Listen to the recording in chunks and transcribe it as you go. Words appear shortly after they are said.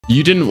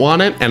You didn't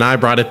want it, and I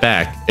brought it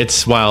back.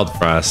 It's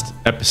Wildfrost,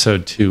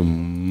 episode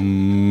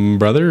 2,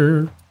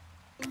 brother.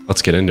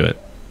 Let's get into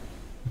it.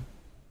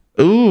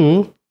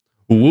 Ooh,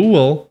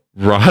 wool,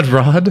 rod,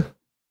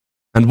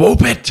 and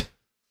whoop it.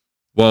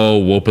 Whoa,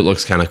 whoop it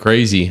looks kind of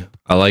crazy.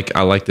 I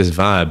like this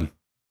vibe.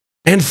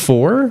 And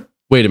 4?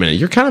 Wait a minute,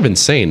 you're kind of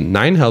insane.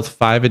 9 health,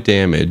 5 at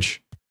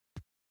damage.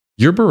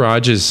 Your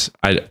barrage is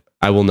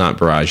I will not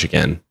barrage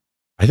again.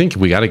 I think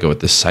we got to go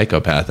with this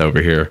psychopath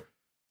over here.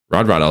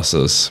 Rod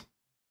also is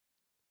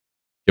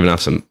giving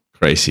off some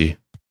crazy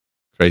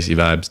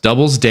vibes.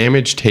 Doubles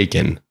damage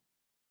taken.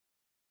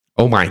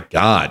 Oh my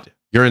god.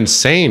 You're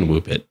insane,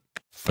 Whoop It.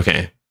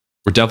 Okay.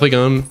 We're definitely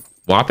going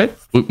Whop It?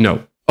 Whoop,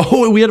 no.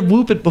 Oh, we had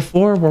Whoop It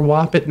before. We're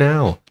Whop It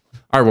now.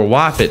 All right, we're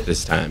Whop It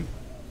this time.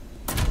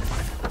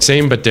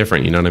 Same but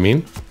different, you know what I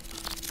mean?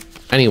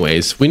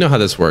 Anyways, we know how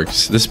this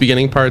works. This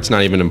beginning part's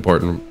not even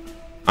important.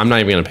 I'm not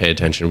even gonna pay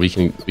attention. We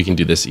can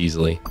do this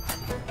easily.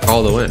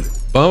 All the win.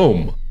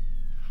 Boom.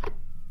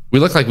 We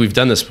look like we've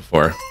done this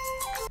before.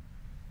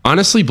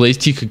 Honestly, Blaze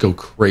T could go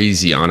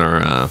crazy on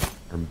our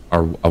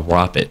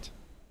Whop It,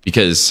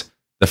 because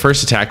the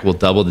first attack will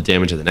double the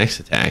damage of the next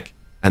attack,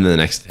 and then the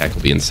next attack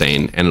will be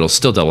insane, and it'll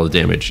still double the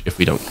damage if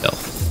we don't kill.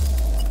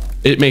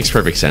 It makes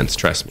perfect sense,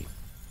 trust me.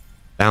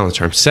 Balance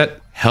charm.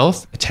 Set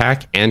health,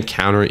 attack, and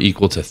counter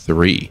equal to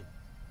 3.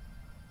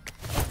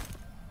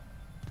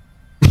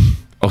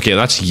 Okay,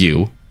 that's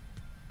you.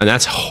 And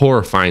that's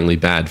horrifyingly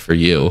bad for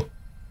you.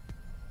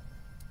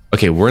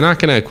 Okay, we're not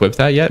going to equip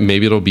that yet.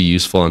 Maybe it'll be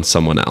useful on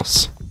someone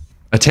else.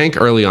 A tank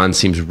early on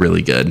seems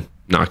really good.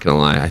 Not going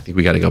to lie. I think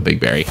we got to go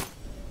Big Berry.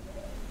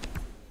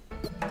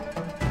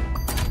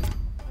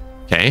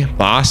 Okay,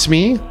 Boss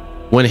Me.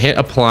 When hit,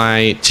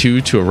 apply 2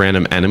 to a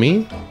random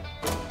enemy.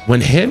 When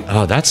hit?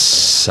 Oh, that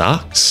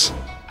sucks.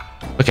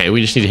 Okay,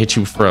 we just need to hit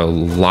you for a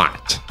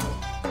lot.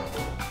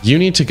 You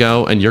need to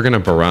go and you're going to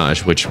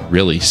barrage, which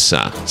really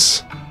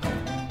sucks.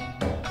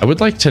 I would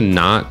like to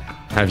not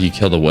have you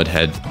kill the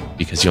Woodhead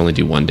because you only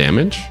do 1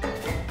 damage.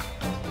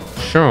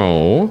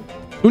 So,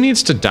 who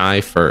needs to die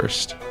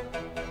first?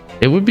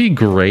 It would be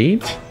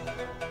great.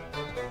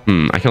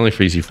 I can only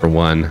freeze you for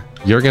 1.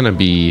 You're going to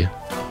be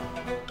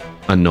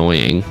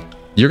annoying.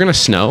 You're going to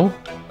snow?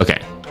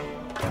 Okay.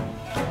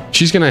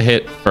 She's going to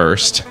hit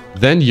first.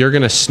 Then you're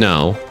going to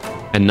snow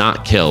and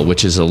not kill,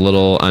 which is a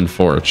little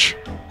unfortunate.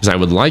 Because I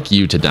would like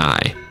you to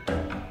die.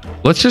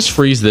 Let's just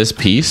freeze this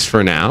piece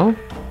for now.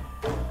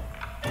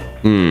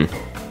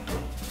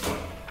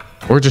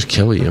 Or just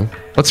kill you.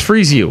 Let's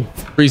freeze you.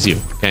 Freeze you.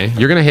 Okay.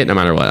 You're going to hit no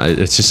matter what.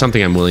 It's just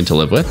something I'm willing to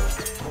live with.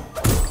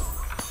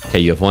 Okay.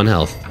 You have 1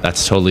 health.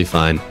 That's totally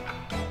fine.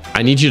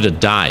 I need you to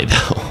die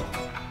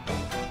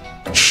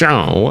though.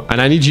 So,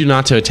 and I need you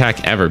not to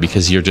attack ever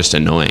because you're just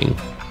annoying.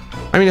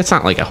 I mean, it's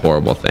not like a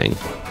horrible thing.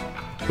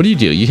 What do?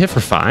 You hit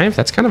for 5?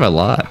 That's kind of a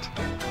lot.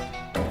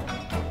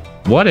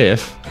 What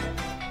if...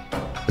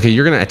 Okay,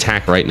 you're going to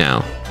attack right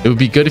now. It would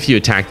be good if you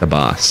attack the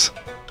boss.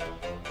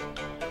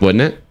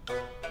 Wouldn't it?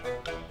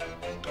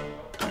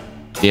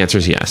 The answer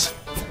is yes.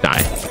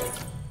 Die.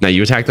 Now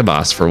you attack the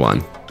boss for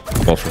 1.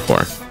 Well,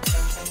 for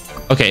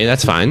 4. Okay,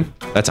 that's fine.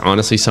 That's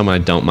honestly someone I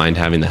don't mind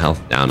having the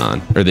health down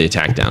on. Or the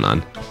attack down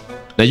on.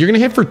 Now you're going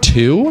to hit for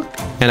 2.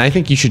 And I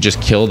think you should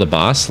just kill the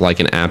boss like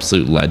an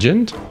absolute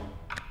legend.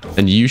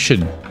 And you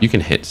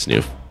can hit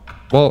Snoof.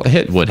 Well,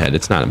 hit Woodhead.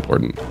 It's not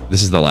important.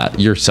 This is the last.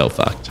 You're so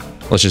fucked.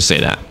 Let's just say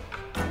that.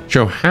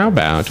 So how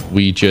about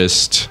we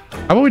just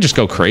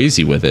go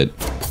crazy with it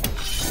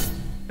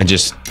and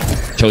just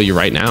kill you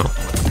right now?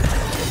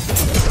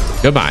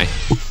 Goodbye.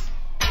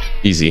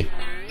 Easy.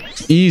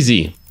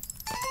 Easy.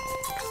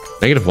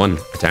 -1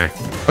 attack.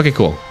 Okay,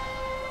 cool.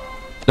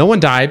 No one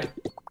died.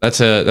 That's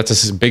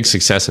a big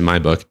success in my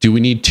book. Do we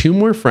need 2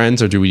 more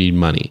friends or do we need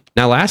money?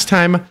 Now, last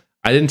time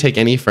I didn't take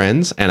any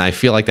friends, and I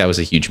feel like that was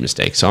a huge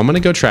mistake. So I'm going to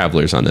go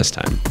Travelers on this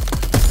time.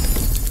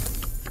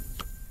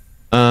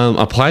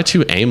 Apply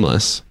to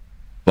Aimless,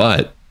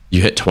 but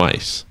you hit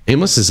twice.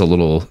 Aimless is a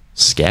little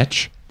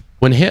sketch.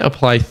 When hit,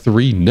 apply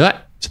 3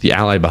 nut to the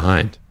ally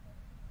behind.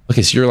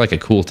 Okay, so you're like a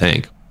cool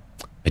tank.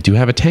 I do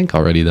have a tank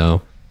already,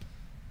 though.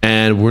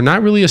 And we're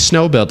not really a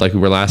snow build like we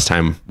were last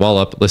time. Wall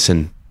up,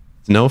 listen,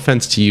 no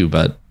offense to you,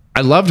 but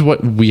I loved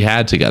what we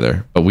had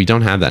together, but we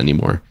don't have that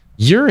anymore.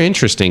 You're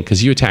interesting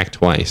because you attack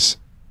twice,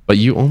 but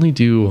you only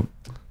do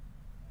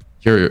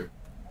your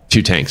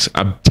 2 tanks.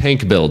 A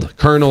tank build.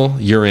 Colonel,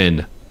 you're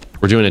in.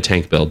 We're doing a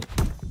tank build.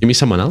 Give me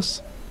someone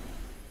else.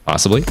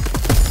 Possibly.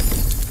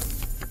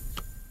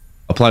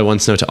 Apply 1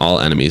 snow to all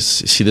enemies.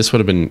 See, this would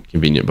have been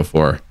convenient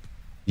before.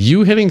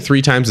 You hitting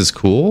 3 times is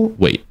cool.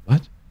 Wait,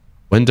 what?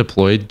 When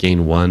deployed,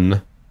 gain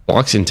 1.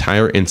 Blocks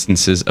entire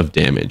instances of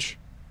damage.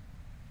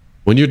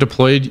 When you're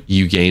deployed,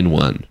 you gain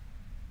 1.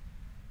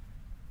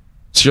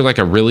 So you're like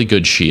a really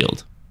good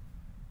shield.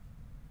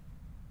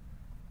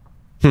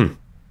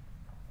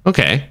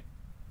 Okay.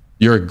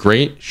 You're a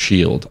great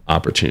shield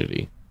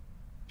opportunity.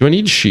 Do I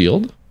need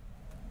shield?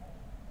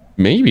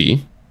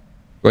 Maybe.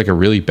 Like a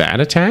really bad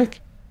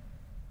attack?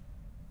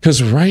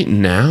 Because right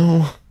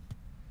now...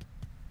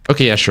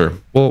 Okay, yeah, sure.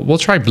 We'll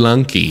try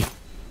Blunky.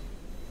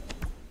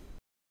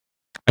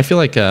 I feel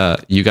like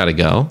you got to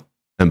go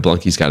and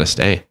Blunky's got to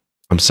stay.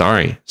 I'm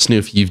sorry,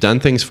 Snoof. You've done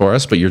things for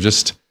us, but you're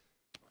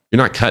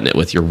not cutting it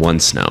with your one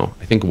snow.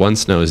 I think one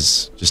snow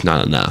is just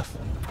not enough.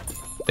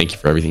 Thank you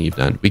for everything you've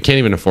done. We can't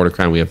even afford a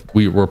crown.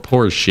 We're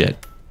poor as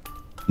shit.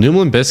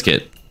 Noodle and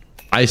biscuit.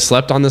 I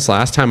slept on this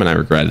last time and I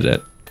regretted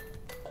it.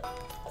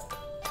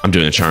 I'm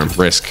doing a charm.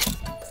 Risk.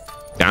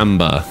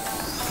 Gamba.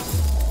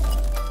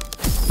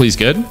 Please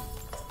good.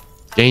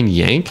 Gain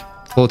yank.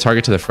 Pull a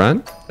target to the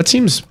front. That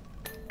seems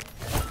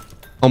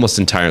almost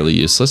entirely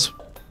useless,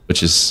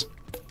 which is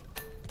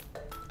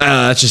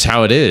that's just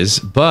how it is.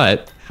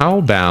 But how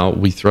about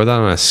we throw that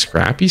on a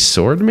scrappy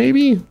sword,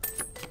 maybe?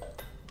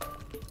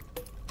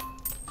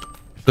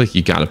 I feel like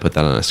you got to put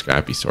that on a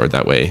scrappy sword.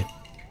 That way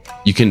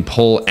you can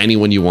pull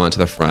anyone you want to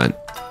the front.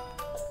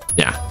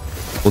 Yeah,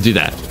 we'll do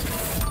that.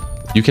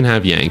 You can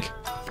have yank.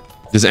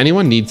 Does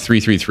anyone need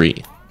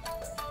 333?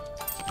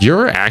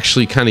 You're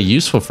actually kind of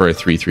useful for a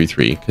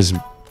 333 because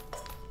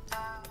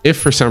if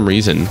for some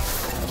reason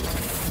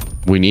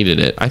we needed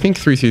it, I think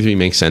 333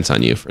 makes sense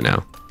on you for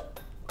now.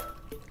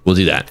 We'll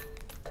do that.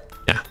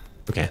 Yeah,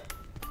 okay.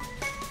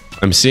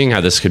 I'm seeing how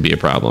this could be a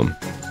problem.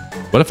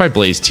 What if I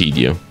blaze teed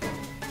you?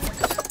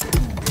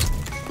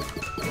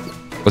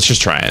 Let's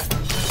just try it.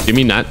 Give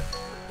me nut.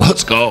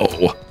 Let's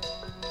go.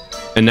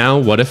 And now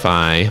what if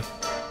I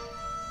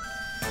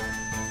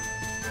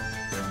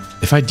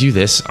do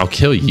this, I'll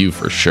kill you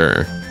for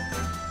sure,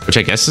 which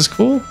I guess is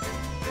cool.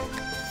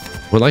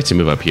 I would like to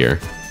move up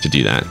here to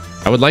do that.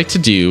 I would like to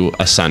do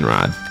a sun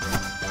rod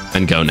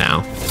and go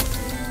now.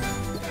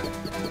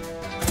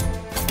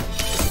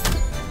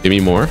 Give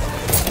me more.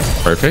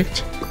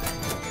 Perfect.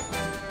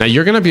 Now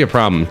you're going to be a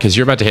problem because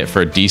you're about to hit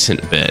for a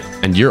decent bit.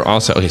 And you're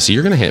also, okay, so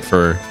you're going to hit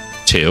for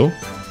 2.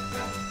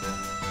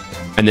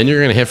 And then you're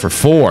going to hit for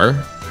 4.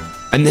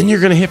 And then you're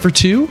going to hit for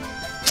 2.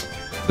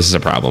 This is a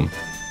problem.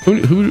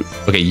 Who?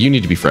 Okay, you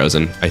need to be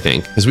frozen, I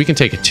think. Because we can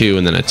take a 2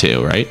 and then a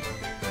 2, right?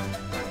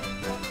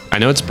 I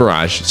know it's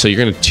barrage. So you're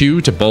going to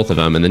 2 to both of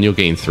them. And then you'll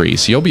gain 3.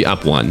 So you'll be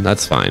up 1.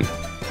 That's fine.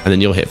 And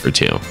then you'll hit for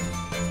 2.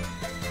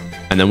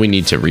 And then we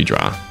need to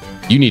redraw.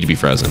 You need to be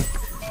frozen.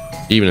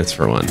 Even if it's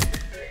for 1.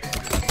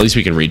 At least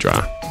we can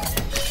redraw.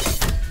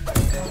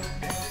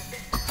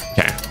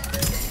 Okay.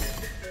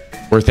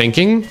 We're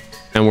thinking.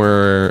 And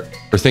we're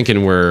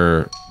thinking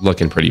we're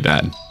looking pretty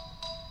bad.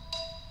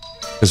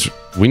 Because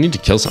we need to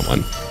kill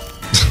someone.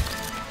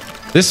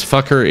 This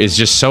fucker is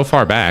just so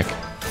far back.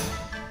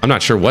 I'm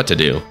not sure what to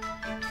do.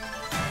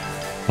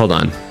 Hold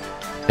on.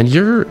 And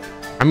you're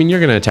going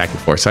to attack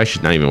before, so I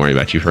should not even worry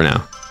about you for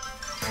now.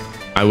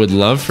 I would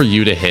love for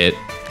you to hit.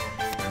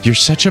 You're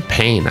such a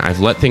pain. I've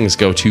let things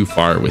go too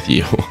far with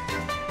you.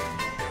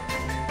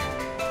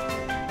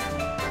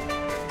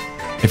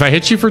 If I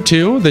hit you for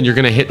 2, then you're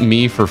going to hit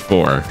me for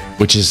 4,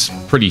 which is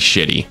pretty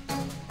shitty.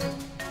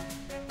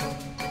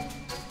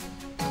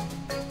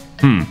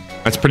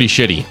 That's pretty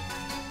shitty.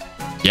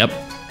 Yep.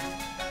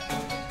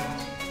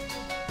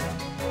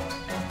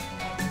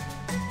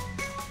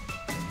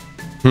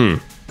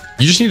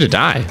 You just need to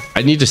die.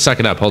 I need to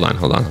suck it up. Hold on.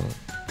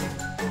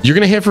 You're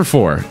going to hit for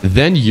 4.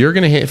 Then you're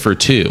going to hit for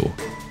 2.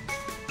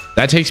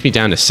 That takes me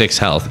down to 6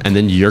 health. And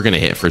then you're going to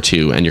hit for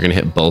 2. And you're going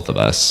to hit both of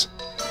us.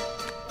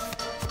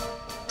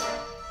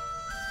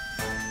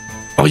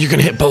 Oh, you're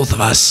going to hit both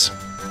of us.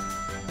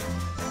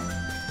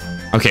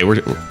 Okay, we're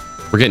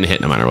getting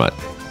hit no matter what.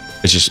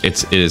 It's just,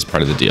 it is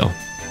part of the deal.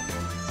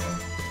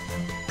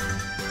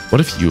 What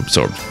if you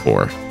absorbed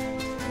 4?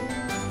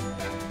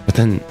 But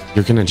then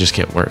you're going to just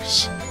get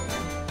worse.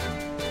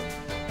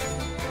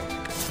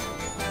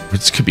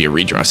 This could be a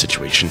redraw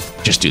situation.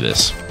 Just do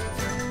this.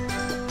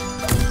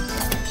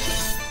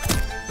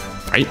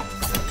 Right?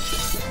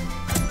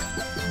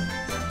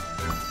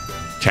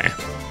 Okay.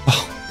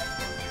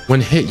 Oh,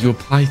 when hit, you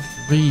apply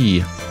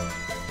 3.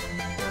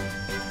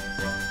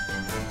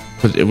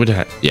 But it would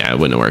have, yeah, it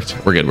wouldn't have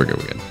worked. We're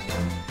good.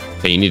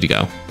 Okay, you need to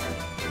go.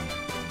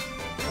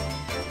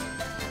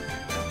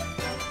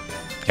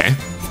 Okay.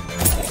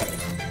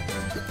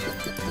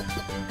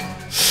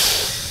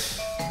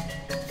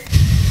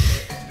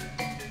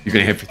 You're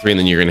gonna hit for 3 and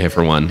then you're gonna hit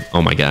for 1.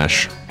 Oh my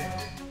gosh.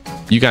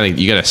 You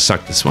gotta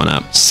suck this one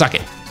up. Suck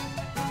it.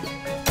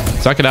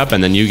 Suck it up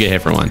and then you get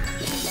hit for 1.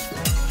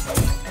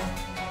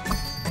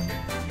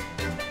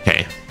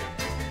 Okay.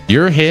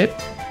 You're hit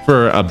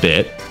for a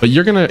bit, but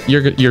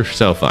you're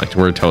so fucked.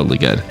 We're totally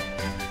good.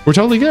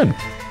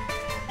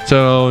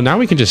 So now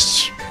we can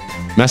just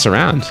mess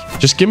around.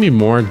 Just give me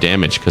more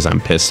damage because I'm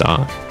pissed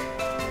off.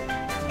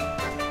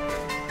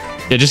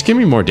 Yeah, just give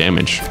me more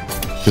damage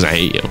because I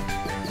hate you.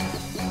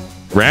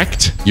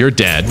 Wrecked. You're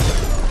dead.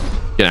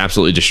 Get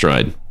absolutely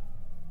destroyed.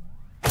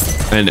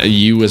 And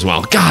you as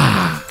well.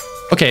 Gah!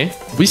 Okay,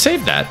 we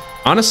saved that.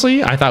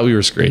 Honestly, I thought we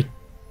were screwed,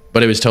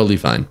 but it was totally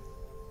fine.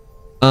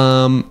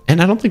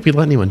 And I don't think we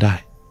let anyone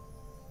die.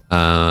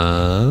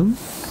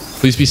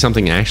 Please be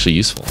something actually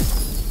useful.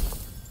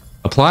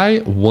 Apply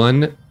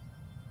 1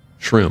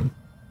 shroom.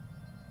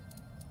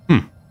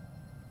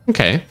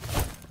 Okay.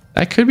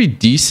 That could be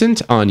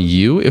decent on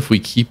you if we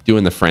keep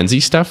doing the frenzy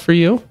stuff for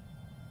you.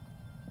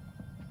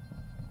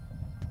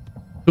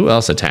 Who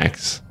else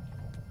attacks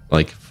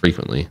like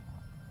frequently?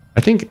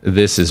 I think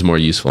this is more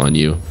useful on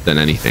you than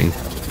anything.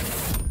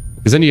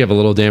 Because then you have a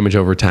little damage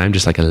over time,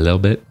 just like a little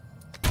bit.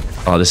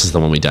 Oh, this is the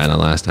one we died on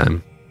last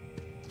time.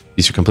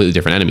 These are completely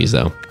different enemies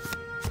though.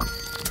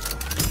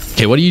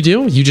 Okay, what do?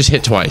 You just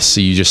hit twice,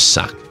 so you just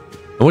suck.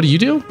 And what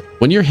do?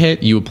 When you're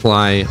hit, you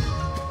apply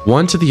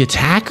 1 to the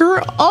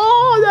attacker?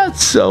 Oh,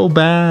 that's so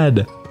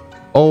bad.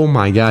 Oh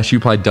my gosh, you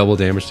apply double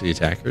damage to the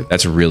attacker?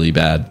 That's really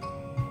bad.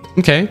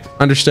 Okay,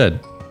 understood.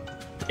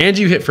 And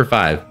you hit for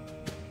 5.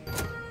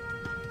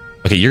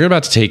 Okay, you're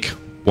about to take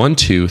 1,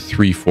 2,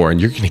 3, 4,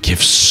 and you're going to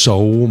give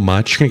so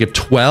much. You're going to give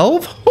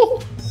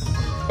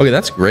 12? Okay,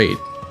 that's great.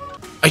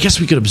 I guess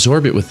we could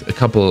absorb it with a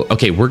couple.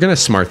 Okay, we're going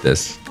to smart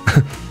this.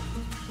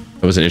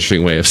 That was an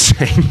interesting way of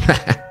saying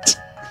that.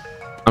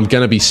 I'm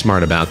going to be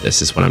smart about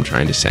this is what I'm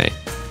trying to say.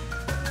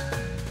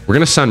 We're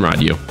going to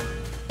sunrod you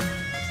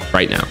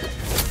right now.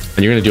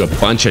 And you're going to do a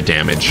bunch of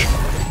damage.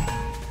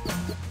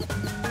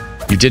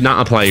 You did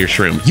not apply your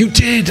shroom. You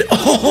did.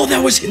 Oh,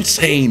 that was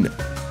insane.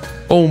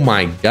 Oh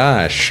my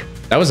gosh.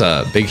 That was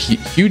a big,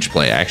 huge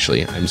play,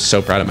 actually. I'm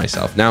so proud of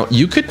myself. Now,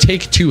 you could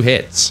take 2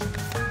 hits,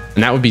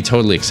 and that would be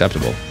totally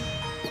acceptable.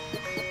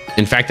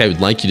 In fact, I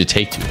would like you to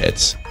take 2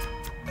 hits.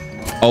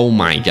 Oh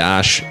my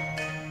gosh.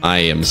 I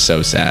am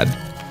so sad.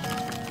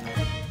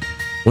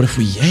 What if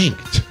we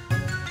yanked?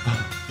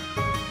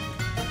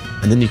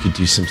 And then you could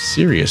do some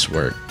serious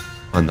work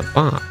on the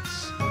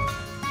boss.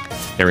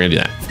 Okay, we're gonna do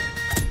that.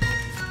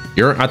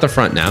 You're at the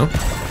front now.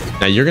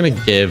 Now you're gonna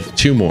give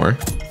 2 more.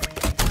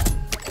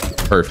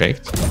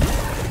 Perfect.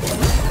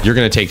 You're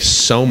gonna take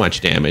so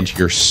much damage.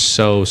 You're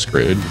so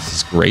screwed. This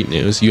is great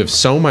news. You have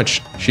so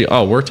much shield.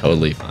 Oh, we're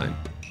totally fine.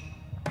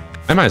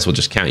 I might as well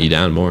just count you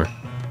down more.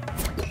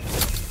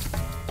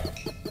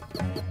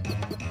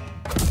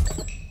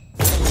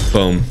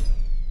 Boom.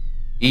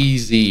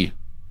 Easy.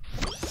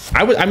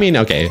 I mean,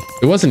 okay,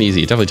 it wasn't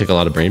easy. It definitely took a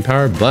lot of brain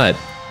power, but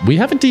we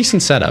have a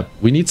decent setup.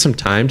 We need some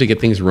time to get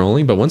things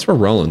rolling, but once we're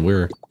rolling,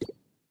 we're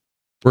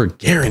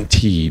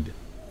guaranteed.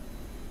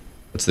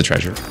 What's the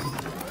treasure?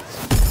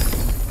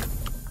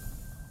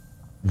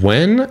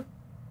 When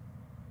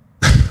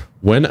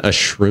a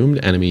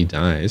shroomed enemy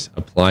dies,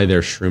 apply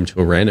their shroom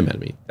to a random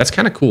enemy. That's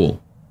kind of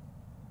cool.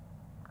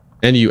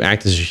 And you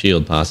act as a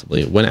shield,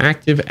 possibly. When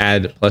active,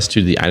 add +2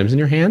 to the items in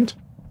your hand.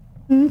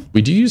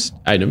 We do use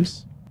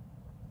items.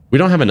 We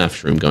don't have enough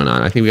shroom going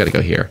on. I think we got to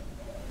go here.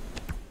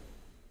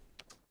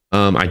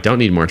 I don't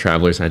need more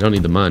travelers. And I don't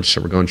need the munch,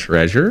 so we're going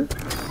treasure.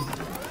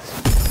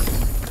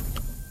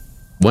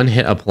 1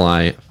 hit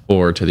apply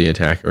 4 to the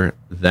attacker.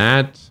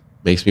 That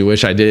makes me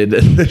wish I did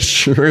the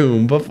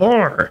shroom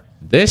before.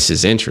 This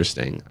is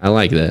interesting. I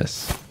like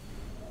this.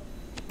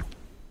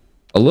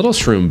 A little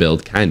shroom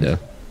build, kinda.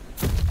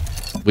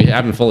 We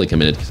haven't fully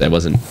committed because I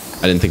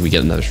didn't think we'd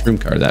get another shroom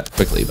card that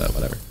quickly, but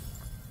whatever.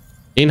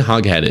 In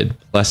hog-headed,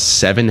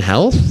 +7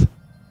 health.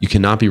 You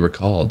cannot be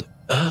recalled.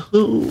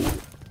 Oh,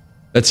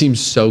 that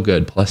seems so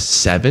good.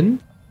 +7.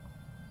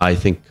 I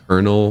think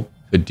Colonel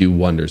could do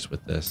wonders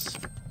with this.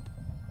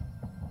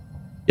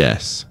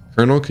 Yes,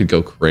 Colonel could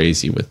go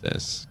crazy with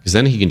this because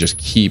then he can just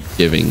keep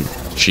giving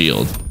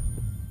shield.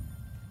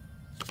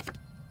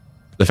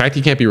 The fact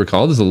he can't be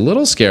recalled is a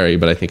little scary,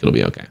 but I think it'll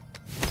be okay.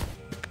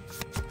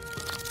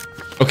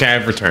 Okay,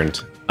 I've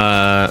returned.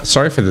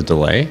 Sorry for the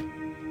delay.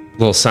 A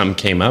little something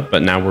came up,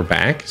 but now we're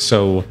back.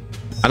 So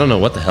I don't know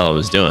what the hell I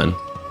was doing.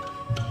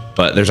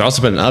 But there's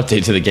also been an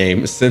update to the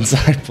game since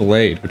I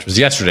played, which was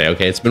yesterday.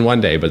 Okay, it's been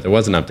 1 day, but there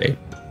was an update.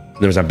 And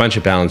there was a bunch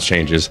of balance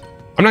changes.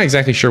 I'm not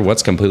exactly sure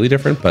what's completely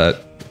different,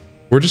 but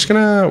we're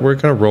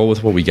gonna roll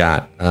with what we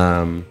got.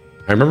 I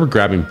remember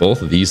grabbing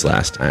both of these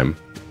last time.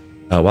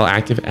 While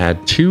active,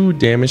 add 2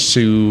 damage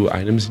to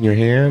items in your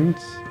hand.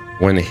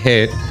 When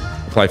hit,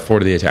 apply 4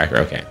 to the attacker.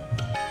 Okay.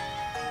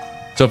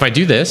 So if I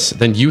do this,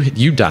 then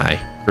you die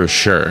for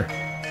sure.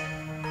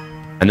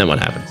 And then what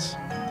happens?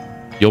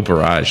 You'll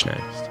barrage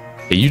next.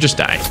 Okay, you just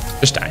die.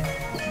 Just die.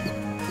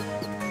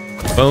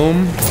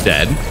 Boom.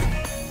 Dead.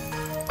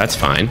 That's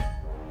fine.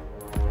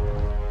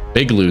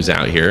 Big lose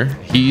out here.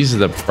 He's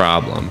the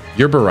problem.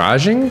 You're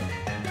barraging,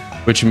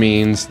 which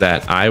means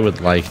that I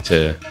would like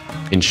to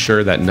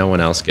ensure that no one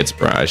else gets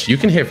barraged. You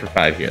can hit for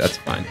 5 here. That's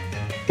fine.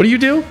 What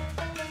do?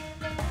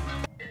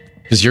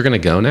 Because you're going to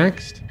go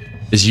next.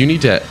 Is you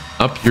need to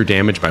up your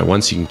damage by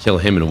 1 so you can kill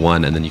him in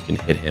 1 and then you can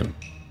hit him.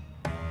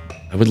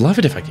 I would love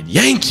it if I could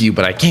yank you,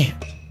 but I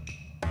can't.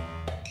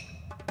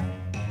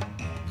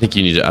 I think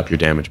you need to up your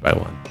damage by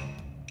 1.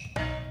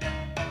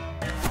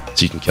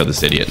 So you can kill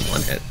this idiot in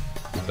 1 hit.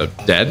 So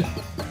dead.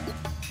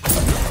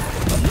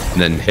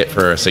 And then hit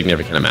for a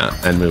significant amount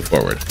and move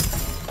forward.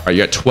 All right,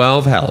 you're at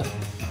 12 health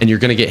and you're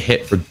gonna get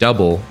hit for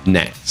double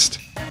next.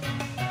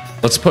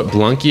 Let's put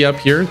Blunky up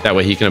here. That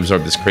way he can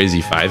absorb this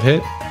crazy 5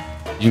 hit.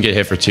 You can get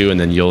hit for 2 and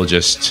then you'll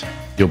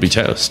be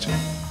toast.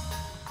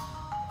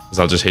 Because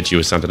I'll just hit you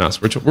with something else.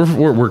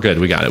 We're good.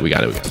 We got it.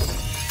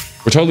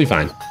 We're totally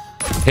fine.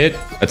 Hit.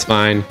 That's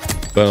fine.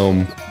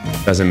 Boom.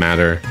 Doesn't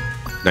matter.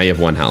 Now you have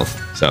 1 health.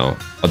 So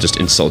I'll just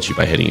insult you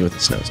by hitting you with a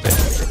snow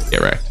stick.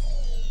 Get wrecked.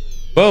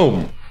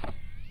 Boom.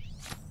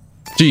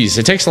 Geez,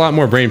 it takes a lot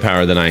more brain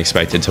power than I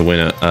expected to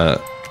win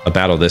a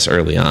battle this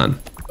early on.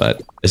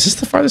 But is this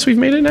the farthest we've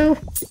made it now?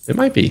 It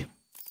might be.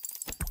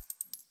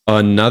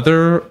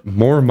 Another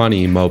more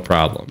money, mo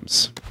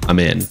problems. I'm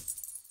in.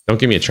 Don't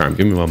give me a charm.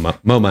 Give me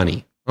mo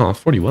money. Oh,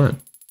 41.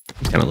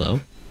 It's kind of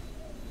low.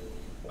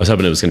 I was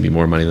hoping it was going to be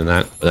more money than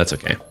that, but that's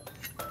okay.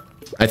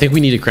 I think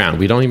we need a crown.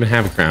 We don't even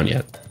have a crown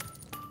yet.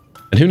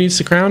 And who needs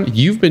the crown?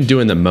 You've been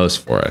doing the most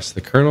for us.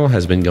 The Colonel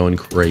has been going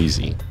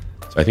crazy.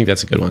 So I think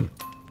that's a good one.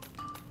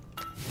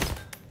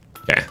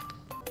 Okay.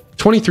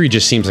 23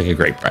 just seems like a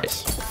great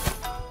price.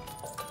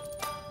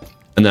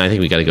 And then I think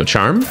we got to go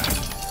charm.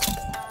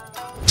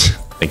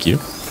 Thank you.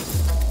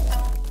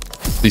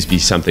 Please be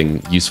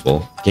something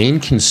useful.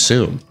 Gain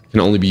consume. Can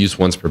only be used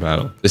once per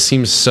battle. This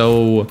seems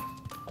so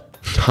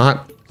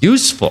not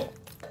useful.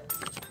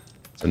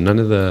 So none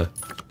of the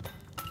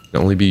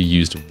can only be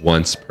used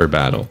once per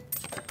battle.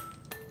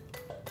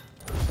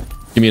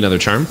 Give me another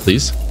charm,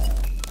 please.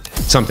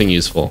 Something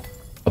useful.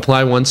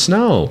 Apply 1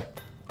 snow.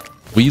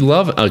 We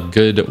love a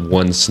good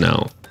 1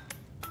 snow.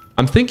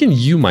 I'm thinking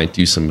you might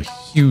do some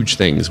huge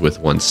things with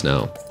 1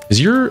 snow.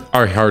 Because you're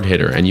our hard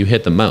hitter and you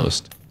hit the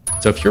most.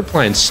 So if you're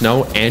applying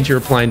snow and you're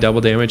applying double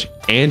damage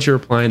and you're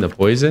applying the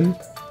poison,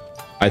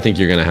 I think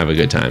you're going to have a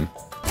good time.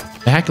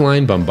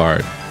 Backline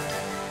bombard.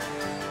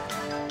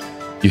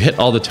 You hit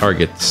all the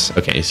targets.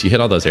 Okay, so you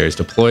hit all those areas.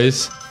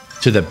 Deploys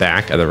to the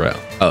back of the row.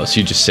 Oh, so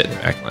you just sit in the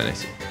back line, I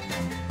see.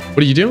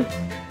 What do you do?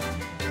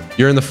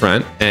 You're in the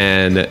front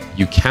and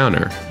you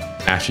counter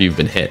after you've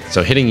been hit.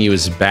 So hitting you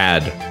is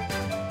bad.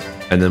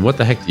 And then what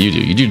the heck do?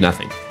 You do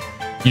nothing.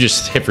 You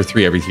just hit for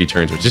 3 every 3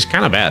 turns, which is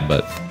kind of bad,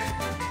 but...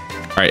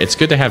 All right, it's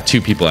good to have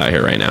 2 people out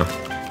here right now.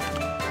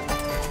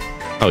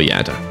 Oh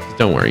yeah,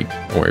 don't worry.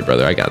 Don't worry,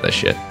 brother. I got this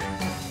shit.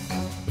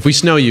 If we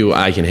snow you,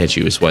 I can hit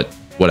you is what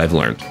I've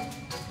learned.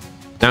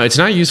 Now, it's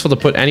not useful to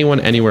put anyone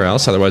anywhere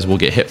else, otherwise we'll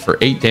get hit for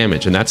 8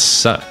 damage, and that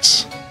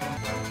sucks.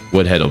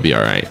 Woodhead will be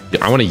all right.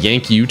 I want to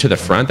yank you to the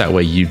front, that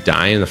way you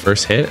die in the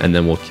first hit, and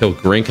then we'll kill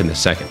Grink in the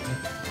second.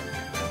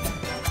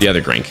 The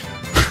other Grink,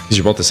 because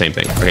you're both the same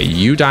thing. Okay,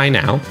 you die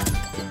now,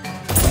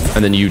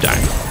 and then you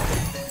die.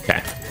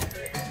 Okay.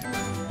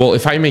 Well,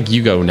 if I make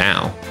you go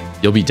now,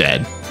 you'll be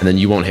dead, and then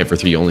you won't hit for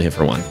 3, you only hit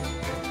for 1.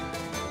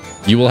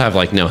 You will have,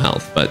 like, no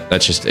health, but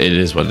that's just, it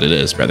is what it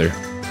is, brother.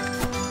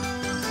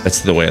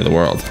 That's the way of the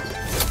world.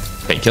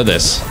 Okay, kill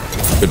this.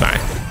 Goodbye.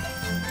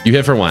 You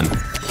hit for 1.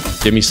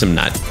 Give me some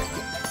nut.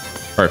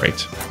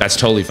 Perfect. That's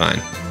totally fine.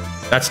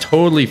 That's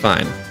totally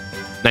fine.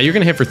 Now you're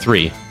going to hit for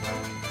 3,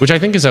 which I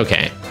think is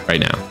okay right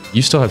now.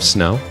 You still have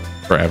snow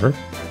forever.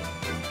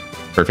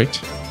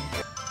 Perfect.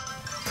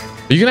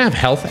 Are you going to have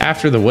health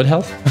after the wood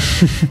health?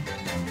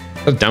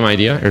 That's a dumb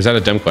idea. Or is that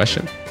a dumb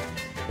question?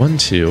 1,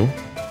 2.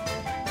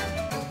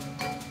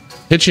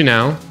 Hit you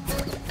now.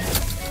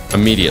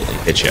 Immediately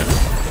hit you.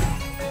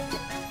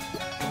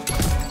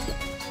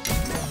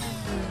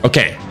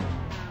 Okay.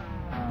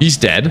 He's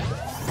dead.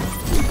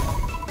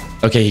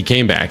 Okay, he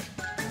came back.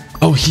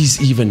 Oh,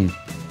 he's even...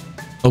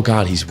 Oh,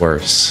 God, he's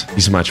worse.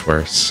 He's much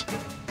worse.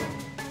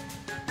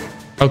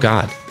 Oh,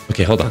 God.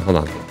 Okay, hold on.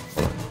 What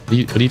are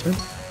you doing?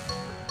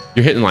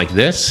 You're hitting like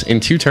this in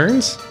 2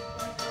 turns?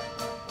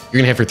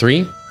 You're going to hit for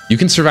 3? You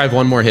can survive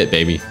 1 more hit,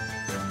 baby.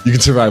 You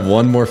can survive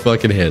 1 more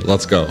fucking hit.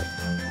 Let's go.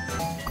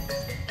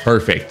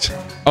 Perfect.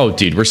 Oh,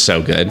 dude, we're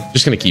so good.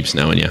 Just going to keep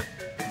snowing you.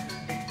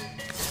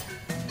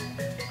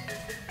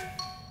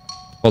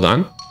 Hold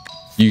on.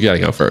 You gotta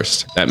go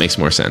first. That makes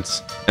more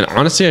sense. And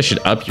honestly, I should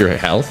up your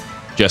health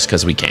just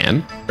because we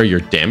can. Or your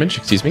damage,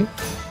 excuse me.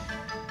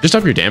 Just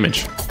up your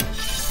damage.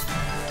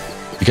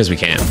 Because we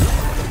can.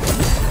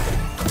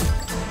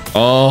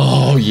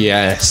 Oh,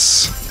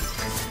 yes.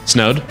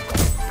 Snowed.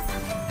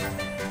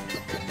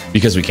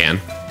 Because we can.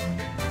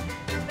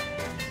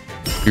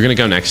 You're gonna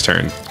go next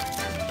turn.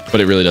 But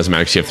it really doesn't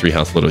matter because you have 3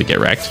 health. Literally get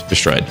wrecked.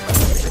 Destroyed.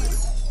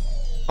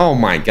 Oh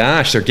my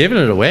gosh, they're giving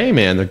it away,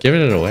 man. They're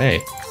giving it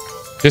away.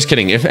 Just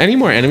kidding. If any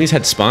more enemies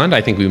had spawned,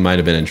 I think we might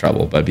have been in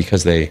trouble. But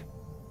because they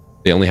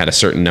only had a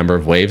certain number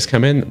of waves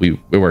come in,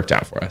 it worked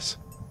out for us.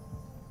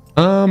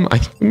 I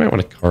think we might want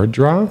a card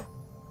draw.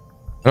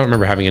 I don't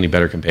remember having any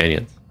better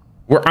companions.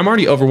 I'm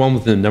already overwhelmed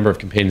with the number of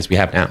companions we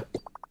have now.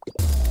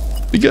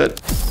 Be good.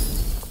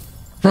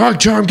 Frog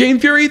Charm, gain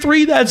Fury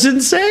 3. That's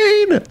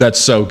insane. That's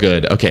so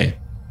good. Okay.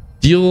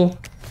 Deal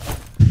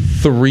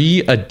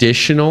 3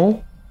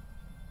 additional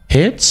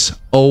hits.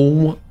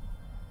 Oh,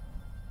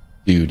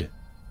 dude.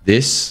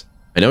 This,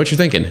 I know what you're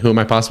thinking. Who am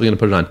I possibly going to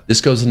put it on?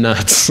 This goes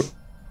nuts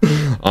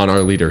on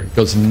our leader. It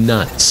goes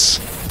nuts.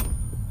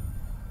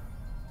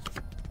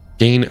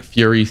 Gain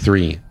Fury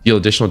 3. Deal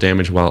additional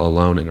damage while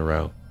alone in a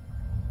row.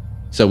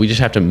 So we just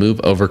have to move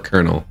over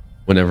Colonel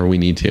whenever we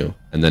need to.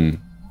 And then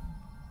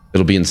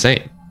it'll be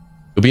insane.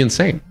 It'll be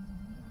insane.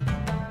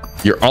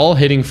 You're all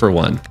hitting for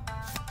 1.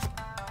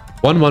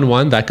 1, 1,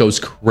 1. That goes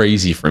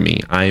crazy for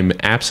me. I'm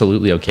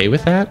absolutely okay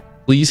with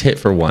that. Please hit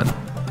for 1.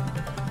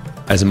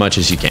 As much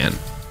as you can.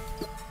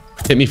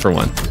 Hit me for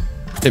 1.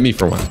 Hit me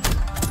for 1.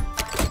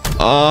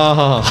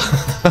 Oh.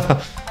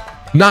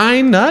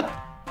 9 nut?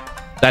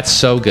 That's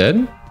so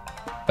good.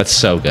 That's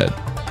so good.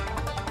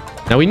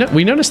 Now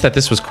we noticed that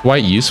this was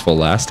quite useful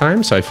last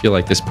time, so I feel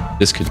like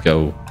this could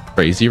go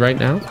crazy right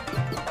now.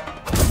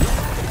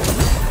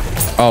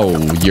 Oh,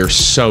 you're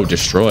so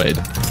destroyed.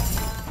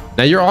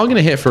 Now you're all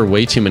gonna hit for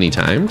way too many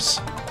times.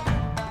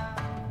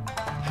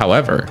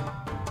 However,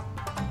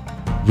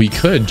 we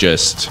could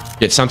just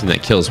get something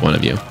that kills one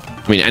of you.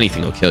 I mean,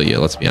 anything will kill you,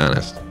 let's be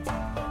honest.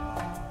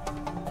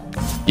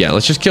 Yeah,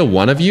 let's just kill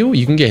one of you.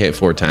 You can get hit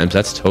 4 times.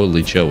 That's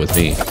totally chill with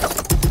me.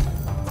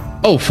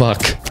 Oh,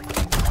 fuck.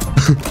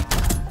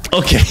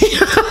 Okay.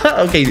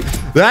 Okay,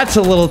 that's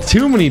a little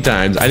too many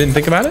times. I didn't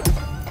think about it.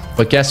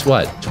 But guess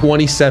what?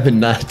 27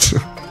 nuts.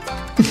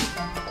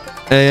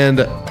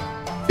 And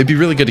it'd be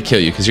really good to kill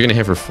you because you're going to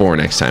hit for 4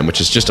 next time,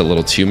 which is just a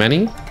little too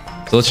many.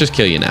 So let's just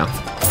kill you now.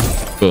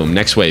 Boom.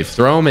 Next wave.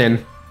 Throw them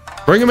in.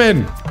 Bring them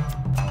in.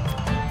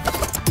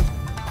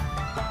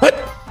 What?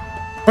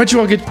 Why'd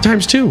you all get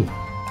 ×2?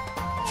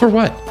 For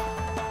what?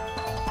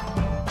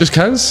 Just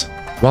cuz?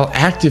 While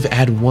active,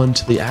 add 1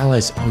 to the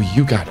allies. Oh,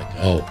 you gotta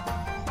go.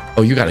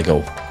 Oh, you gotta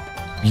go.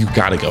 You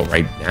gotta go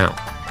right now.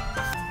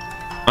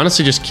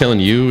 Honestly, just killing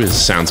you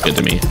sounds good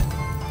to me.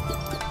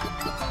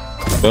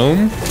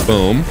 Boom,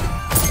 boom.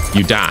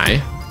 You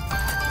die.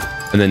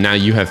 And then now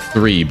you have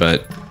 3,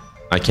 but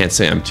I can't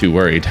say I'm too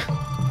worried.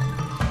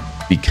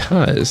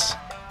 Because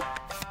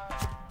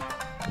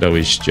I'd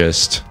always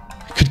just...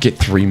 I could get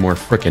 3 more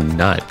freaking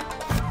nut.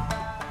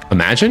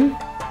 Imagine?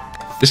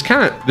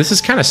 This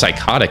is kind of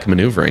psychotic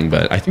maneuvering,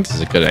 but I think this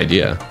is a good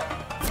idea.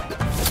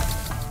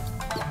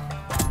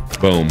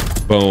 Boom,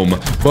 boom,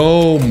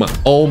 boom.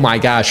 Oh my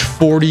gosh,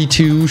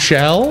 42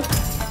 shell?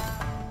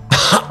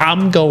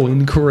 I'm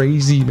going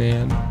crazy,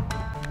 man.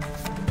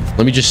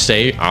 Let me just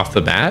say off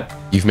the bat,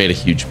 you've made a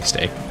huge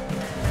mistake.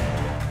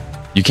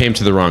 You came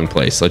to the wrong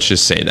place. Let's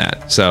just say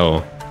that.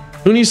 So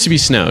who needs to be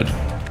snowed?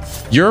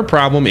 You're a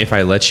problem if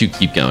I let you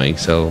keep going.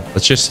 So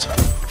let's just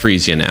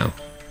freeze you now.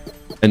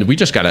 And we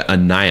just got to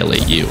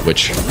annihilate you,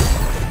 which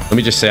let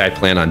me just say I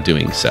plan on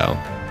doing so.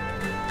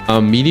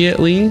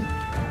 Immediately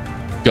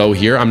go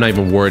here. I'm not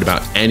even worried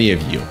about any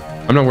of you.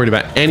 I'm not worried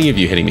about any of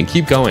you hitting me.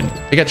 Keep going.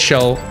 I got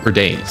shell for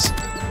days.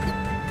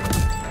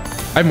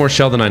 I have more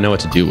shell than I know what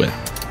to do with.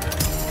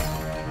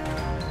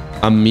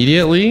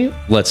 Immediately,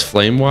 let's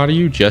flame water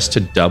you just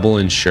to double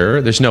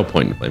ensure. There's no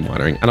point in flame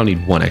watering. I don't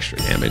need 1 extra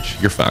damage.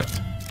 You're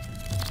fucked.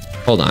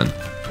 Hold on.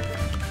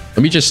 Let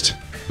me just...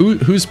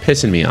 Who's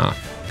pissing me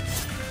off?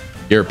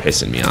 You're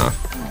pissing me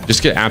off.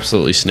 Just get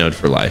absolutely snowed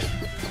for life.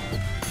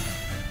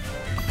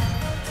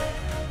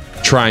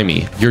 Try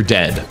me. You're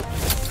dead.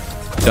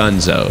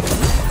 Dunzo.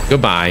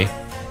 Goodbye.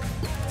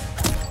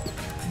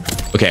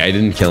 Okay, I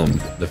didn't kill him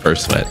the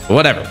first sweat, but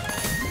whatever.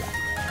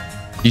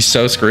 He's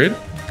so screwed.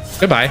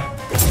 Goodbye.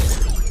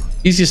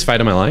 Easiest fight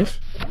of my life.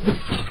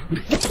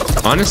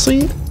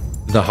 Honestly,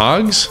 the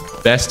Hog's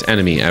best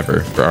enemy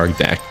ever for our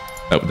deck.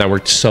 That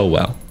worked so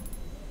well.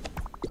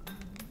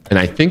 And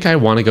I think I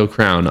want to go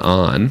crown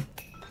on...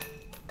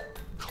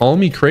 Call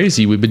me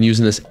crazy. We've been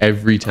using this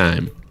every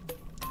time.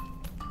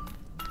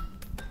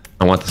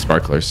 I want the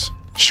sparklers.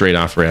 Straight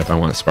off rip, I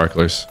want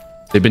sparklers.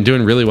 They've been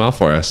doing really well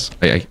for us.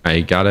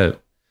 I gotta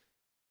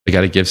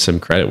give some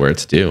credit where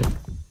it's due.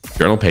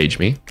 Journal page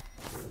me.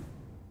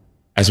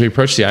 As we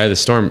approach the eye of the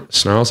storm,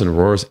 snarls and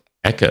roars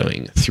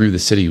echoing through the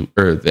city,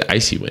 or the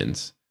icy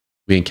winds,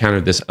 we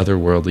encountered this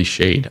otherworldly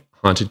shade.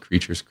 Haunted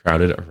creatures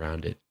crowded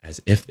around it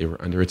as if they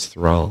were under its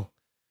thrall.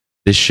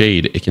 This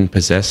shade, it can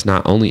possess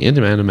not only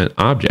inanimate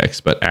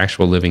objects, but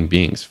actual living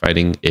beings.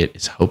 Fighting it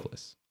is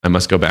hopeless. I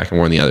must go back and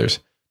warn the others.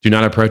 Do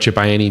not approach it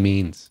by any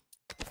means.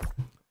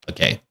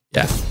 Okay,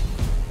 yeah.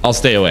 I'll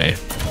stay away.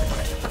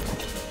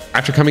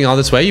 After coming all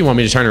this way, you want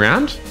me to turn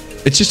around?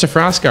 It's just a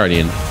Frost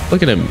Guardian.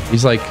 Look at him.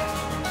 He's like...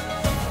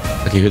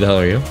 Okay, who the hell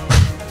are you?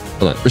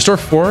 Hold on. Restore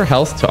 4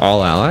 health to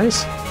all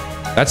allies?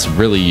 That's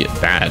really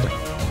bad.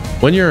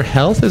 When your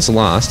health is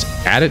lost,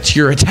 add it to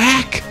your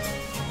attack.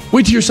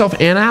 Wait, to yourself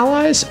and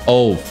allies?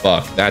 Oh,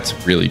 fuck. That's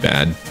really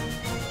bad.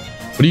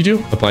 What do you do?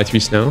 Apply 3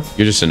 snow?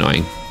 You're just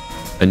annoying.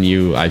 And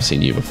I've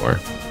seen you before.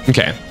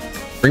 Okay.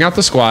 Bring out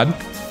the squad.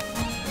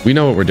 We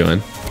know what we're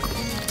doing.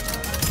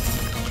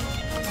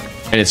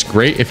 And it's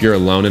great if you're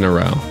alone in a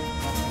row.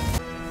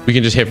 We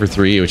can just hit for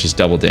 3, which is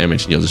double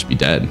damage, and you'll just be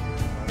dead.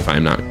 If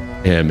I'm not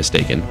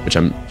mistaken, which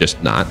I'm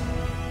just not.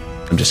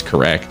 I'm just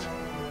correct.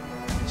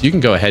 So you can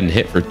go ahead and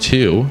hit for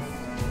 2.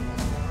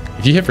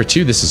 If you hit for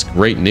 2, this is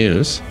great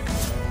news.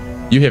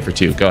 You hit for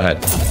 2. Go ahead.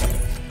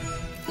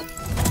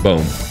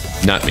 Boom.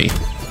 Nut me.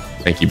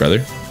 Thank you,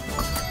 brother.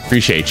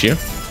 Appreciate you.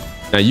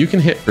 Now you can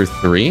hit for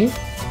 3.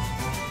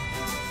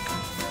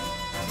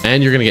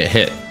 And you're going to get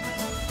hit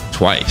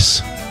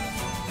twice.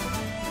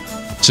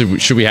 So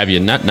should we have you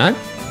nut? I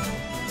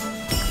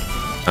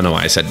don't know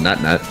why I said nut.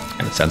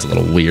 And it sounds a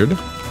little weird.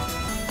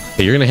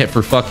 Okay, you're going to hit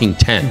for fucking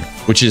 10,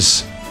 which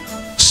is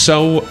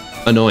so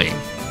annoying.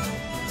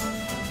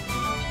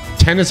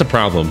 10 is a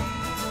problem.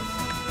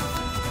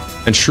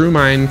 And Shrew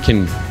Mine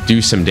can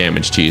do some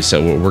damage to you,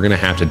 so we're going to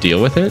have to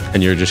deal with it,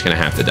 and you're just going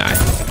to have to die.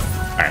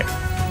 All right.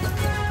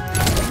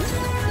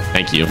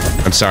 Thank you.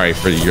 I'm sorry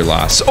for your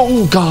loss.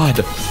 Oh,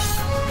 God.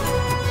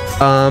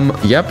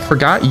 Yep,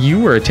 forgot you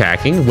were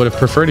attacking. Would have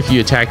preferred if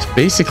you attacked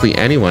basically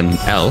anyone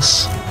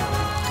else.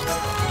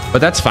 But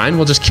that's fine.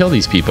 We'll just kill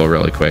these people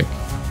really quick.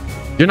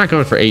 You're not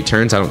going for 8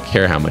 turns. I don't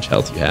care how much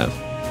health you have.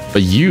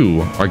 But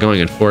you are going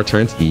in 4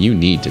 turns and you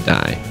need to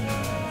die.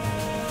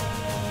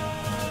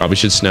 Probably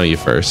should snow you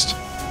first.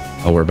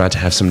 Oh, we're about to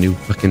have some new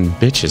fucking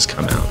bitches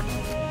come out.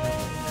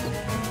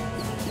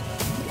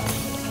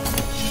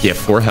 You have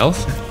 4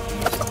 health.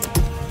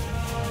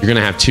 You're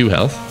gonna have 2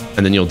 health,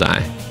 and then you'll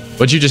die.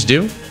 What'd you just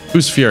do?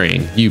 Who's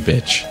furying? You,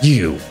 bitch.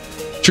 You.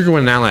 Trigger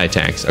when an ally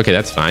attacks. Okay,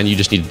 that's fine. You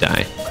just need to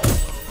die.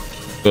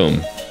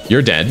 Boom.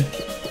 You're dead.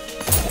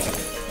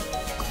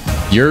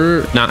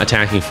 You're not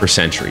attacking for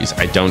centuries.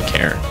 I don't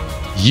care.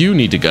 You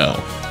need to go.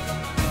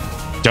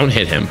 Don't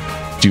hit him.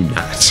 Do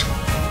not.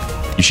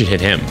 You should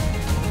hit him.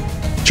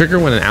 Trigger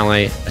when an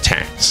ally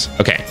attacks.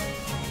 Okay.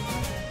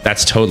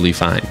 That's totally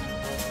fine.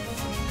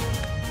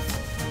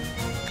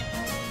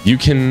 You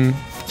can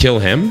kill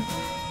him.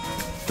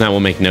 That will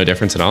make no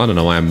difference at all. I don't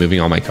know why I'm moving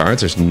all my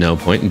cards. There's no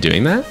point in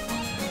doing that.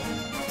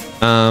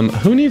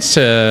 Who needs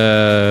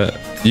to...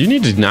 You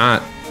need to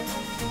not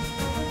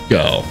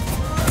go.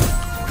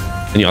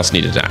 And you also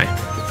need to die.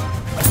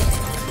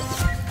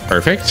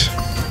 Perfect.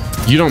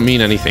 You don't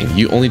mean anything.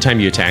 Only time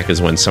you attack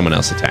is when someone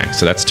else attacks.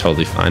 So that's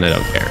totally fine. I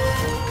don't care.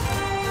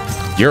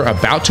 You're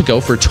about to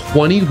go for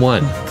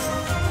 21.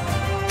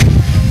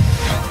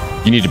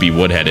 You need to be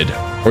wood-headed.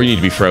 Or you need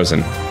to be frozen.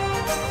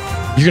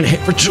 You're going to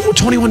hit for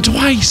 21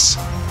 twice.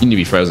 You need to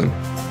be frozen.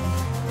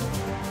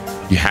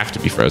 You have to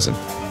be frozen.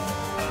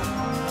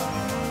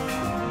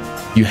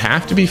 You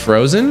have to be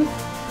frozen?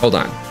 Hold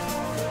on.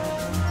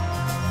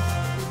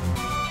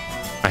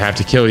 I have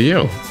to kill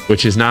you,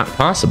 which is not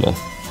possible.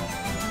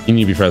 You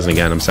need to be frozen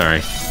again. I'm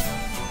sorry.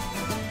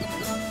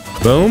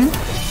 Boom.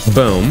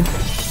 Boom.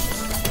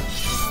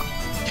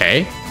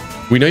 Okay.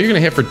 We know you're going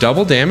to hit for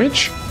double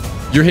damage.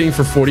 You're hitting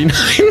for 49.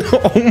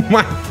 Oh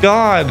my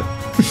God.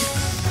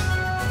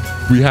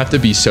 We have to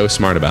be so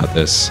smart about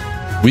this.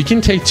 We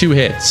can take 2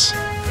 hits.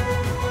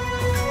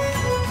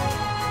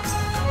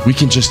 We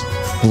can just...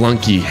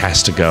 Blunky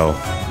has to go.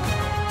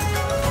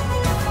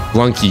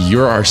 Blunky,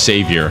 you're our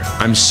savior.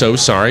 I'm so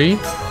sorry,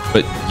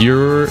 but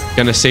you're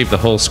gonna save the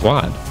whole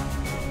squad.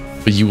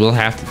 But you will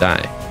have to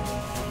die.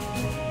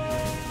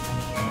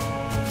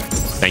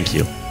 Thank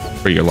you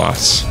for your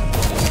loss.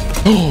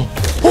 Oh,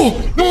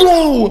 oh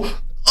no!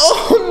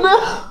 Oh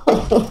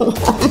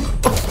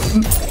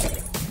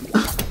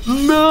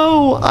no!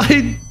 No,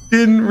 I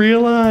didn't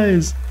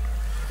realize.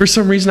 For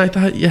some reason, I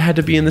thought you had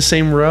to be in the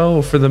same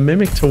row for the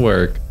mimic to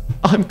work.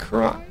 I'm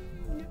crying.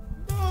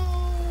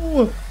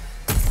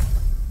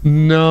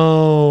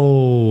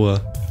 No.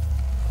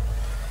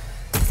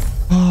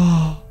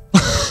 Oh.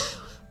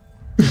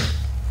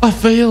 I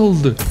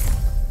failed.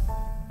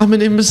 I'm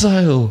an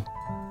imbecile.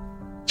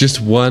 Just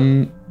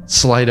one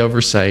slight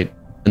oversight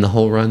and the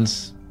whole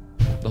run's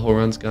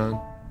gone.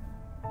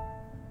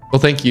 Well,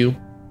 thank you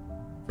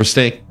for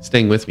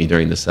staying with me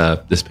during this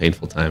this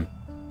painful time.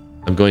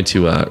 I'm going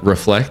to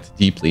reflect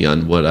deeply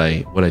on what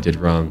I did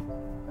wrong,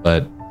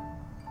 but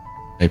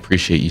I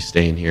appreciate you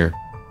staying here.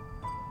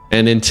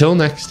 And until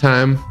next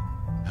time,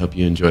 I hope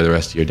you enjoy the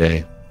rest of your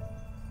day.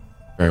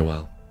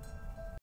 Farewell.